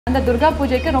அந்த துர்கா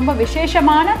பூஜைக்கு ரொம்ப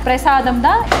விசேஷமான பிரசாதம்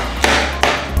தான்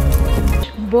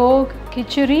Bhog,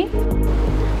 Kichuri.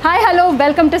 Hi, hello,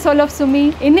 welcome to Soul of Sumi.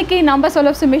 இன்னைக்கு நம்ம Soul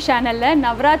of Sumi சேனல்ல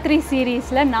நவராத்திரி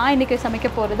சீரீஸ்ல நான் இன்னைக்கு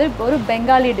சமைக்க போறது ஒரு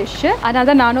பெங்காலி டிஷ். அதனால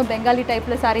தான் நானும் பெங்காலி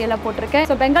டைப்ல சாரி எல்லாம் போட்டிருக்கேன்.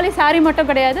 ஸோ பெங்காலி சாரி மட்டும்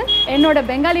கிடையாது, என்னோட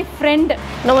பெங்காலி ஃப்ரெண்ட்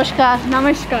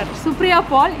நமஸ்கார் சுப்ரியா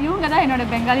பால், இவங்க தான் என்னோட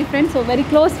Bengali friend. So very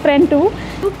close friend two.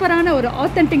 சூப்பரான ஒரு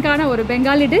ஆத்தென்டிக்கான ஒரு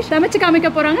பெங்காலி டிஷ் சமைச்சு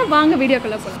காமிக்க போறாங்க. வாங்க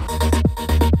வீடியோக்குள்ள போகலாம்.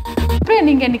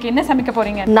 நீங்க இன்னைக்கு என்ன சமைக்க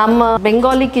போறீங்க? நம்ம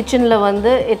பெங்காலி கிச்சன்ல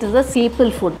வந்து it is a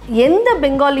staple food. எந்த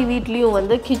பெங்காலி வீட்லயும்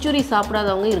வந்து கிச்சுரி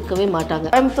சாப்பிடாதவங்க இருக்கவே மாட்டாங்க.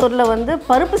 கோயம்புத்தூர்ல வந்து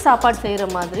பருப்பு சாப்பாடு செய்யற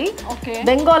மாதிரி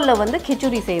பெங்கால்ல வந்து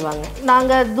கிச்சுரி செய்வாங்க.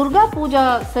 நாங்க துர்கா பூஜா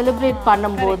செலிப்ரேட்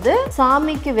பண்ணும்போது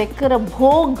சாமிக்கு வைக்கிற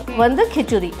போக் வந்து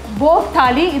கிச்சுரி. போக்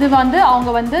தாலி இது வந்து அவங்க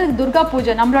வந்து துர்கா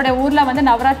பூஜை நம்மளோட ஊர்ல வந்து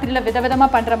நவராத்திரியில விதவிதமா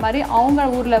பண்ற மாதிரி அவங்க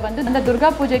ஊர்ல வந்து இந்த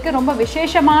துர்கா பூஜைக்கு ரொம்ப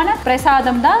விசேஷமான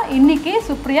பிரசாதம் தான் இன்னைக்கு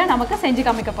சுப்ரியா நமக்கு செஞ்சு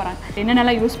காமிக்க போறாங்க.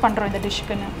 என்னென்னலாம் யூஸ் பண்றோம் இந்த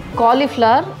டிஷ்க்குன்னு?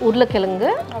 காலிஃப்ளவர், உருளைக்கிழங்கு,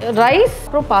 ரைஸ்,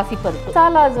 அப்புறம் பாசிப்பருப்பு.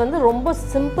 மசாலாஸ் வந்து ரொம்ப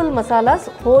சிம்பிள் மசாலாஸ்.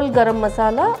 ஹோல் கரம்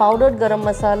மசாலா, பவுடர்ட் கரம்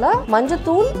மசாலா,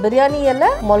 மஞ்சத்தூள், பிரியாணி இலை,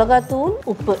 மிளகாத்தூள்,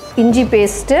 உப்பு, இஞ்சி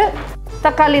பேஸ்ட்,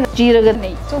 தக்காளி, ஜீரக,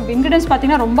 நெய். ஸோ இன்கிரிடியன்ஸ்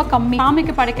பார்த்தீங்கன்னா ரொம்ப கம்மி.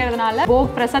 சாமிக்கு படைக்கிறதுனால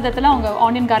போக் பிரசாதத்தில் அவங்க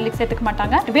ஆனியன் கார்லிக் சேர்த்துக்க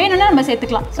மாட்டாங்க. வேணும்னா நம்ம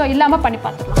சேர்த்துக்கலாம். ஸோ இல்லாமல் பண்ணி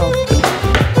பார்த்துக்கலாம்.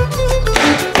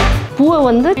 பூவை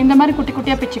வந்து இந்த மாதிரி குட்டி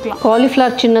குட்டியாக பிச்சுக்கலாம்.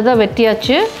 காலிஃப்ளவர் சின்னதாக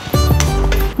வெட்டியாச்சு.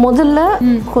 முதல்ல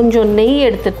கொஞ்சம் நெய்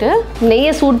எடுத்துட்டு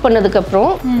நெய்யை சூட்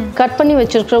பண்ணதுக்கப்புறம் கட் பண்ணி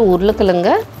வச்சிருக்கிற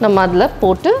உருளைக்கிழங்க நம்ம அதில்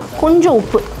போட்டு கொஞ்சம்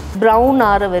உப்பு ப்ரௌன்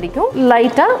ஆற வரைக்கும்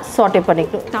லைட்டாக சாட்டே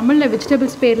பண்ணிக்கணும். தமிழில்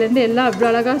வெஜிடபிள்ஸ் பேர்லேருந்து எல்லாம் அவ்வளோ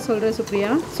அழகாக சொல்கிறேன் சுப்ரியா.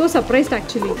 So surprised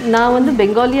actually. நான் வந்து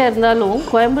பெங்காலியாக இருந்தாலும்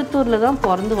கோயம்புத்தூரில் தான்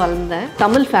பிறந்து வளர்ந்தேன்.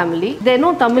 தமிழ் ஃபேமிலி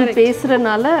தினம் தமிழ்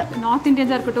பேசுகிறனால நார்த்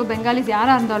இந்தியன்ஸாக இருக்கட்டும் பெங்காலிஸ்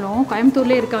யாராக இருந்தாலும்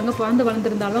கோயம்புத்தூர்லேயே இருக்காங்க, பிறந்து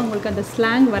வளர்ந்துருந்தாலும் உங்களுக்கு அந்த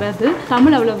ஸ்லாங் வராது.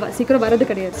 தமிழ் அவ்வளோ சீக்கிரம்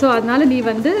வரது கிடையாது. ஸோ அதனால நீ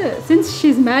வந்து since she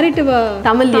is married to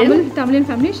Tamilian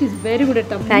family, she is very good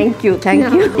at Tamil.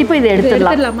 Thank you. இப்போ இதை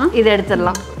எடுத்துடலாமா? இதை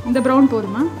எடுத்துடலாம். இந்த ப்ரௌன்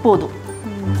போதுமா? போதும்.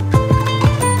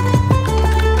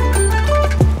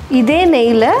 இதே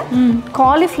நெய்யில்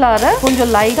காலிஃப்ளவரை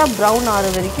கொஞ்சம் லைட்டாக ப்ரௌன் ஆகிற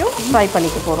வரைக்கும் ஃப்ரை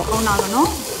பண்ணிக்க போகிறோம். ப்ரௌன் ஆகணும்.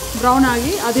 ப்ரௌன்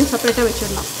ஆகி அதையும் செப்பரேட்டாக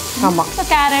வச்சிடலாம். ஆமாம். இப்போ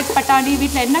கேரட், பட்டாணி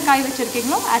வீட்டில் என்ன காய்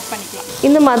வச்சுருக்கீங்களோ ஆட் பண்ணிக்கலாம்.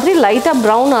 இந்த மாதிரி லைட்டாக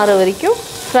ப்ரௌன் ஆகிற வரைக்கும்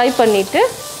ஃப்ரை பண்ணிவிட்டு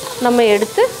நம்ம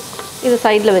எடுத்து இது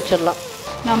சைடில் வச்சிடலாம்.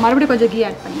 நான் மறுபடியும் கொஞ்சம் கீ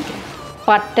ஆட் பண்ணிக்கிறேன்.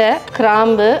 பட்டை,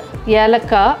 கிராம்பு,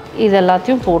 ஏலக்காய் இது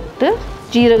எல்லாத்தையும் போட்டு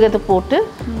ஜீரகத்தை போட்டு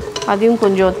அதையும்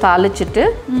கொஞ்சம் தாளிச்சிட்டு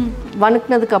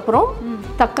வணக்கினதுக்கப்புறம்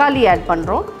தக்காளி ஆட்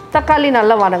பண்ணுறோம். தக்காளி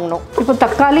நல்லா வணங்கணும். இப்போ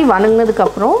தக்காளி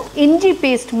வணங்கினதுக்கப்புறம் இஞ்சி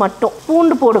பேஸ்ட் மட்டும்,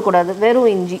 பூண்டு போடக்கூடாது, வெறும்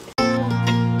இஞ்சி.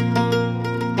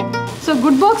 ஸோ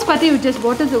குட் பாக்ஸ் பற்றி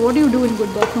what you two in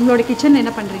good box? உங்களோட கிச்சனில்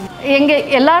என்ன பண்ணுறீங்க? எங்கள்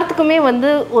எல்லாத்துக்குமே வந்து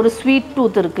ஒரு ஸ்வீட்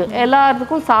டூத் இருக்குது.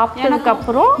 எல்லாத்துக்கும்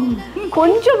சாப்பிட்டதுக்கப்புறம்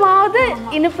கொஞ்சமாவது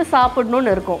இனிப்பு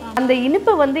சாப்பிடணும்னு இருக்கும். அந்த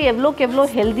இனிப்பை வந்து எவ்வளோக்கு எவ்வளோ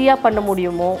ஹெல்த்தியாக பண்ண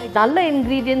முடியுமோ, நல்ல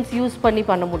இன்க்ரீடியன்ட்ஸ் யூஸ் பண்ணி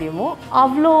பண்ண முடியுமோ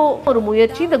அவ்வளோ ஒரு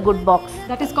முயற்சி இந்த good box.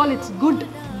 That is call it's good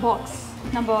box.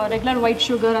 நம்ம ரெகுலர் ஒயிட்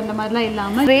சுகர் அந்த மாதிரிலாம்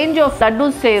இல்லாமல் ரேஞ்ச் ஆஃப்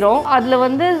லட்டூஸ் செய்கிறோம். அதில்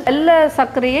வந்து வெள்ளை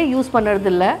சர்க்கரையே யூஸ் பண்ணுறது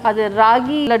இல்லை. அது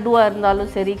ராகி லட்டுவாக இருந்தாலும்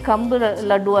சரி, கம்பு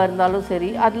லட்டுவாக இருந்தாலும் சரி,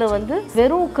 அதில் வந்து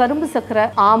வெறும் கரும்பு சர்க்கரை,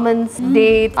 ஆமண்ட்ஸ்,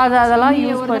 டேட் அதெல்லாம்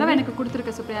யூஸ் பண்ணி எனக்கு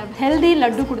கொடுத்துருக்க சுப்ரியா. ஹெல்தி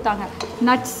லட்டு கொடுத்தாங்க.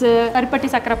 நட்ஸு, கருப்பட்டி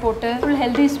சர்க்கரை போட்டு ஃபுல்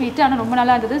ஹெல்தி ஸ்வீட். ஆனால் ரொம்ப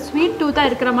நல்லா இருந்தது. ஸ்வீட் டூத்தாக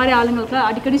இருக்கிற மாதிரி ஆளுங்களுக்கு,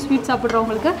 அடிக்கடி ஸ்வீட்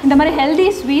சாப்பிட்றவங்களுக்கு இந்த மாதிரி ஹெல்தி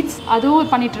ஸ்வீட்ஸ்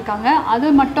அதுவும் பண்ணிட்டு இருக்காங்க.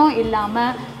 அது மட்டும்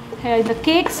இல்லாமல் இந்த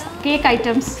cake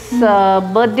items,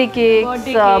 birthday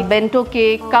cakes, bento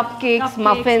cake, cup cakes,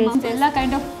 muffins, எல்லா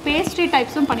கைண்ட் ஆஃப் பேஸ்ட்ரி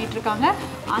டைப்ஸும் பண்ணிட்டு இருக்காங்க.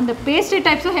 அந்த பேஸ்ட்ரி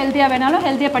டைப்ஸும் ஹெல்த்தியாக வேணாலும்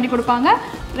ஹெல்த்தியாக பண்ணி கொடுப்பாங்க.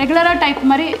 ரெகுலராக டைப்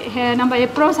மாதிரி நம்ம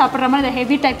எப்போ சாப்பிட்ற மாதிரி இந்த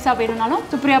ஹெவி டைப்ஸாக வேணும்னாலும்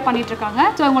சுப்ரியா பண்ணிட்டு இருக்காங்க.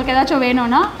 ஸோ உங்களுக்கு ஏதாச்சும்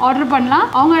வேணும்னா ஆர்டர் பண்ணலாம்.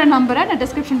 அவங்களோட நம்பரை நான்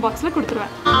டிஸ்கிரிப்ஷன் பாக்ஸில்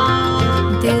கொடுத்துருவேன்.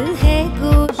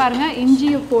 பாருங்க,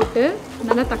 இஞ்சியை போட்டு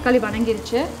நல்லா தக்காளி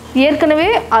வணங்கிருச்சு. ஏற்கனவே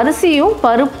அரிசியும்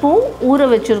பருப்பும் ஊற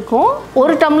வச்சிருக்கோம்.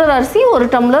 1 டம்ளர் அரிசி, 1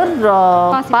 டம்ளர்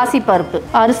பாசி பருப்பு.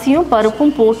 அரிசியும்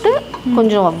பருப்பும் போட்டு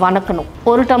கொஞ்சம் வணக்கணும்.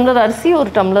 1 டம்ளர் அரிசி,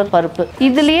 1 டம்ளர் பருப்பு.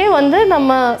 இதுலயே வந்து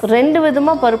நம்ம 2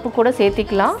 விதமா பருப்பு கூட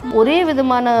சேர்த்திக்கலாம். ஒரே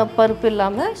விதமான பருப்பு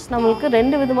இல்லாமல் நம்மளுக்கு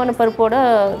 2 விதமான பருப்போட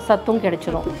சத்தும்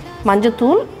கிடைச்சிரும்.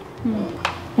 மஞ்சத்தூள்,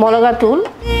 மிளகாத்தூள்,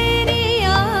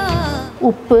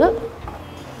 உப்பு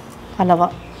அளவா.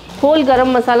 ஹோல்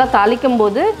கரம் மசாலா தாளிக்கும்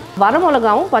போது வர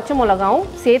மிளகாவும் பச்சை மிளகாவும்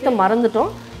சேர்த்து மறந்துட்டோம்.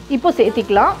 இப்போ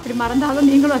சேர்த்திக்கலாம். இப்படி மறந்தாலும்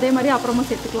நீங்களும் அதே மாதிரி அப்புறமா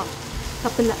சேர்த்துக்கலாம்,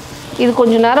 தப்பில்லை. இது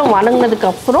கொஞ்சம் நேரம்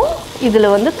வணங்கினதுக்கப்புறம் இதில்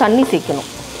வந்து தண்ணி சேர்க்கணும்.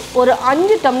 ஒரு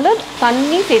 5 டம்ளர்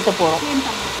தண்ணி சேர்த்த போகிறோம்.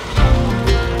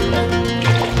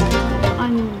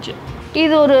 5.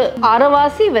 இது ஒரு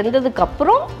அரைவாசி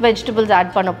வெந்ததுக்கப்புறம் வெஜிடபிள்ஸ்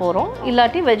ஆட் பண்ண போகிறோம்.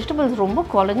 இல்லாட்டி வெஜிடபிள்ஸ் ரொம்ப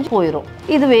குழஞ்சி போயிடும்.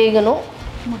 இது வேகணும்.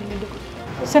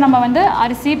 ஸோ நம்ம வந்து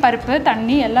அரிசி பருப்பு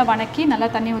தண்ணி எல்லாம் வணக்கி நல்லா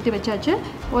தண்ணி ஊற்றி வச்சாச்சு.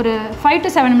 ஒரு 5 to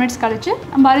 7 minutes கழிச்சு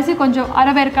நம்ம அரிசி கொஞ்சம்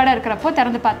அரைவேற்காடாக இருக்கிறப்போ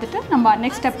திறந்து பார்த்துட்டு நம்ம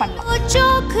நெக்ஸ்ட் ஸ்டெப் பண்ணலாம்.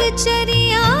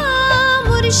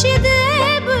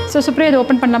 ஸோ சுப்ரியா இது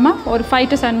ஓப்பன் பண்ணலாமா? ஒரு 5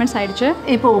 to 7 minutes ஆயிடுச்சு.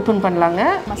 இப்போ ஓப்பன் பண்ணலாங்க.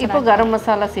 இப்போ கரம்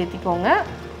மசாலா சேர்த்திக்கோங்க.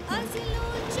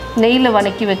 நெய்யில்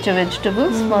வணக்கி வச்ச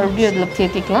வெஜிடபிள்ஸ் மறுபடியும் இதில்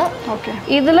சேர்த்திக்கலாம். ஓகே.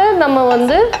 இதில் நம்ம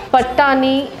வந்து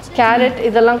பட்டாணி கேரட்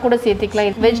இதெல்லாம் கூட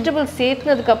சேர்த்திக்கலாம். வெஜிடபிள்ஸ்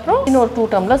சேர்த்துனதுக்கப்புறம் இன்னொரு 2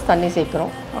 டம்ளர்ஸ் தண்ணி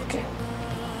சேர்க்குறோம். ஓகே.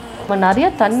 நம்ம நிறைய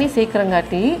தண்ணி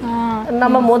சேர்க்குறங்காட்டி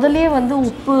நம்ம முதலே வந்து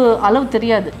உப்பு அளவு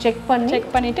தெரியாது. செக்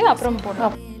பண்ணிவிட்டு அப்புறம்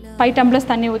போடுறோம். 5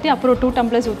 டம்ளர்ஸ் தண்ணி ஊற்றி அப்புறம் 2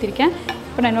 டம்ளர்ஸ் ஊற்றிருக்கேன்.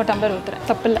 இப்போ நான் இன்னொரு டம்ளர் ஊற்றுறேன்.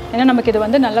 தப்பு இல்லை, ஏன்னா நமக்கு இது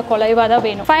வந்து நல்ல குலைவாக தான்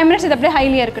வேணும். 5 minutes இது அப்படியே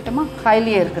ஹைலியாக இருக்கட்டுமா?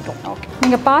 ஹைலியாக இருக்கட்டும். ஓகே.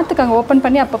 நீங்கள் பார்த்துக்கோங்க, ஓப்பன்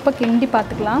பண்ணி அப்பப்போ கிண்டி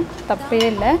பார்த்துக்கலாம். தப்பே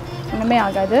இல்லை, ஒன்றுமே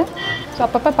ஆகாது. ஸோ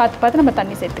அப்பப்போ பார்த்து நம்ம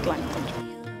தண்ணி சேர்த்துக்கலாம்.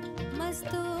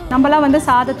 நம்மளாம் வந்து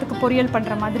சாதத்துக்கு பொரியல்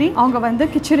பண்ணுற மாதிரி அவங்க வந்து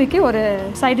கிச்சடிக்கு ஒரு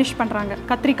சைட் டிஷ் பண்ணுறாங்க,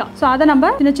 கத்திரிக்காய். ஸோ அதை நம்ம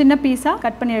சின்ன சின்ன பீஸாக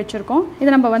கட் பண்ணி வச்சுருக்கோம். இதை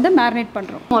நம்ம வந்து மேரினேட்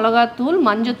பண்ணுறோம். மிளகாத்தூள்,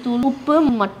 மஞ்சத்தூள், உப்பு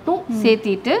மட்டும்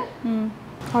சேர்த்திட்டு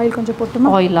ஆயில் கொஞ்சம்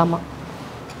போட்டுமா? ஆயில் ஆமாம்.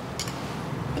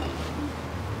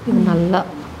 இது நல்லா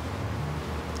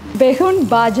பெகுன்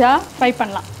பாஜா ஃப்ரை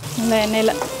பண்ணலாம் இந்த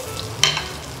எண்ணெயில்.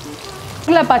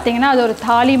 இல்லை பார்த்தீங்கன்னா அது ஒரு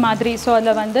தாலி மாதிரி. ஸோ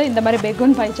அதில் வந்து இந்த மாதிரி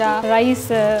பெகுன் பைஜா, ரைஸ்,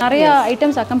 நிறைய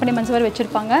ஐட்டம்ஸ் அக்கம்பனிமெண்ட்ஸ் வேறு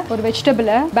வச்சுருப்பாங்க. ஒரு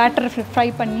வெஜிடபிளை பேட்டர் ஃப்ரை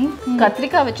பண்ணி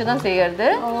கத்திரிக்காய் வச்சு தான் செய்யறது.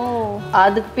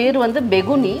 அதுக்கு பேர் வந்து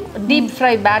பெகுனி. டீப்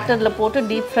ஃப்ரை பேட்டரில் போட்டு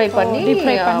டீப் ஃப்ரை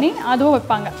பண்ணி அதுவும்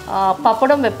வைப்பாங்க.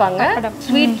 பப்படம் வைப்பாங்க,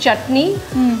 ஸ்வீட் சட்னி,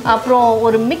 அப்புறம்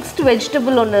ஒரு மிக்ஸ்டு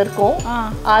வெஜிடபிள் ஒன்று இருக்கும்.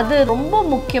 அது ரொம்ப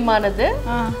முக்கியமானது.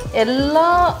 எல்லா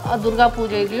துர்கா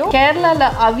பூஜையிலையும் கேரளாவில்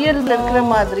அவியல் இருக்கிற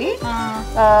மாதிரி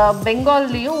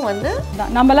பெங்கால்லையும் வந்து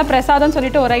நம்மளாம் பிரசாதம்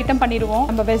சொல்லிட்டு ஒரு ஐட்டம் பண்ணிடுவோம்.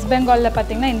 நம்ம வெஸ்ட் பெங்காலில்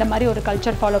பார்த்தீங்கன்னா இந்த மாதிரி ஒரு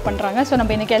கல்ச்சர் ஃபாலோ பண்ணுறாங்க. ஸோ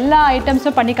நம்ம இன்னைக்கு எல்லா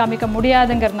ஐட்டம்ஸும் பண்ணி காமிக்க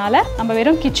முடியாதுங்கிறதுனால நம்ம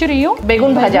வெறும் கிச்சடியும்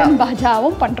பெகுன்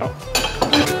பாஜாவும் பண்ணுறோம்.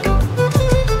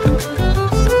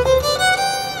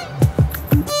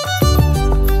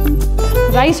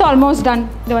 Rice almost done.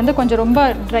 இது வந்து கொஞ்சம் ரொம்ப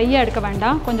ட்ரையாக எடுக்க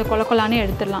வேண்டாம், கொஞ்சம் கொலக்கொலானே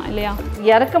எடுத்துடலாம் இல்லையா?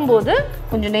 இறக்கும் போது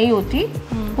கொஞ்சம் நெய் ஊற்றி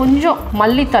கொஞ்சம்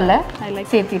மல்லித்தலை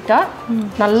சேர்த்திட்டா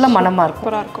நல்ல மனமாக இருக்கும்,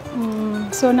 சூப்பராக இருக்கும்.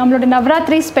 ஸோ நம்மளோட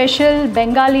நவராத்திரி ஸ்பெஷல்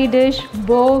பெங்காலி டிஷ்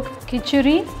போக்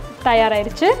கிச்சுரி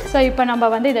தயாராகிடுச்சு. ஸோ இப்போ நம்ம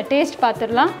வந்து இதை டேஸ்ட்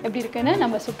பார்த்துடலாம் எப்படி இருக்குன்னு.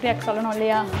 நம்ம சுப்ரியாக்கு சொல்லணும்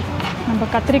இல்லையா? நம்ம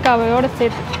கத்திரிக்காயோடு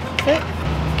சேர்த்து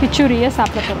கிச்சுரியை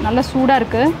சாப்பிட போகிறோம். நல்லா சூடாக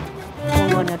இருக்குது.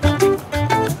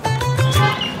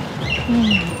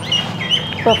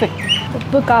 பர்ஃபெக்ட்.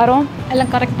 உப்பு காரம்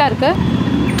எல்லாம் கரெக்டாக இருக்குது.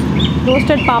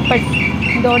 ரோஸ்டட் பாப்பட்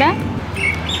இதோட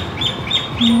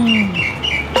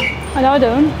அதாவது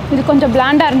இது கொஞ்சம்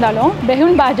பிளாண்டாக இருந்தாலும்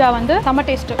பெகுன் பாஜா வந்து செம்ம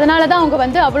டேஸ்ட். அதனால தான் அவங்க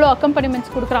வந்து அவ்வளோ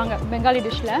அக்கம்பனிமெண்ட்ஸ் கொடுக்குறாங்க பெங்காலி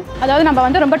டிஷ்ஷில். அதாவது நம்ம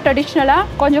வந்து ரொம்ப ட்ரெடிஷ்னலாக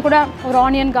கொஞ்சம் கூட ஒரு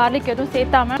ஆனியன் கார்லிக் எதுவும்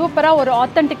சேர்த்தாம சூப்பராக ஒரு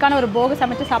ஆத்தென்டிக்கான ஒரு போக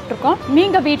சமைச்சு சாப்பிட்ருக்கோம்.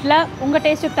 நீங்கள் வீட்டில் உங்கள்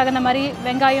டேஸ்ட்டுக்கு தகுந்த மாதிரி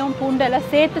வெங்காயம் பூண்டு எல்லாம்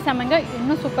சேர்த்து சமைங்க,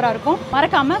 இன்னும் சூப்பராக இருக்கும்.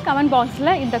 மறக்காமல் கமெண்ட்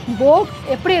பாக்ஸில் இந்த போக்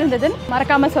எப்படி இருந்ததுன்னு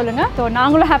மறக்காமல் சொல்லுங்கள். ஸோ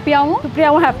நாங்களும் ஹாப்பியாகவும்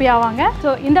சுப்ரியாவும் ஹாப்பியாவாங்க.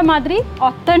 ஸோ இந்த மாதிரி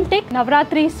ஆத்தென்டிக்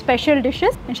நவராத்திரி ஸ்பெஷல்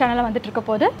டிஷ்ஷஸ் என் சேனலில் வந்துட்டு இருக்க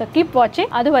போது. ஸோ கீப்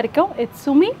வாட்சிங். அது வரைக்கும் it's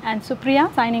Sumi and Supriya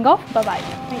signing off. Bye bye.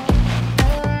 Thank you.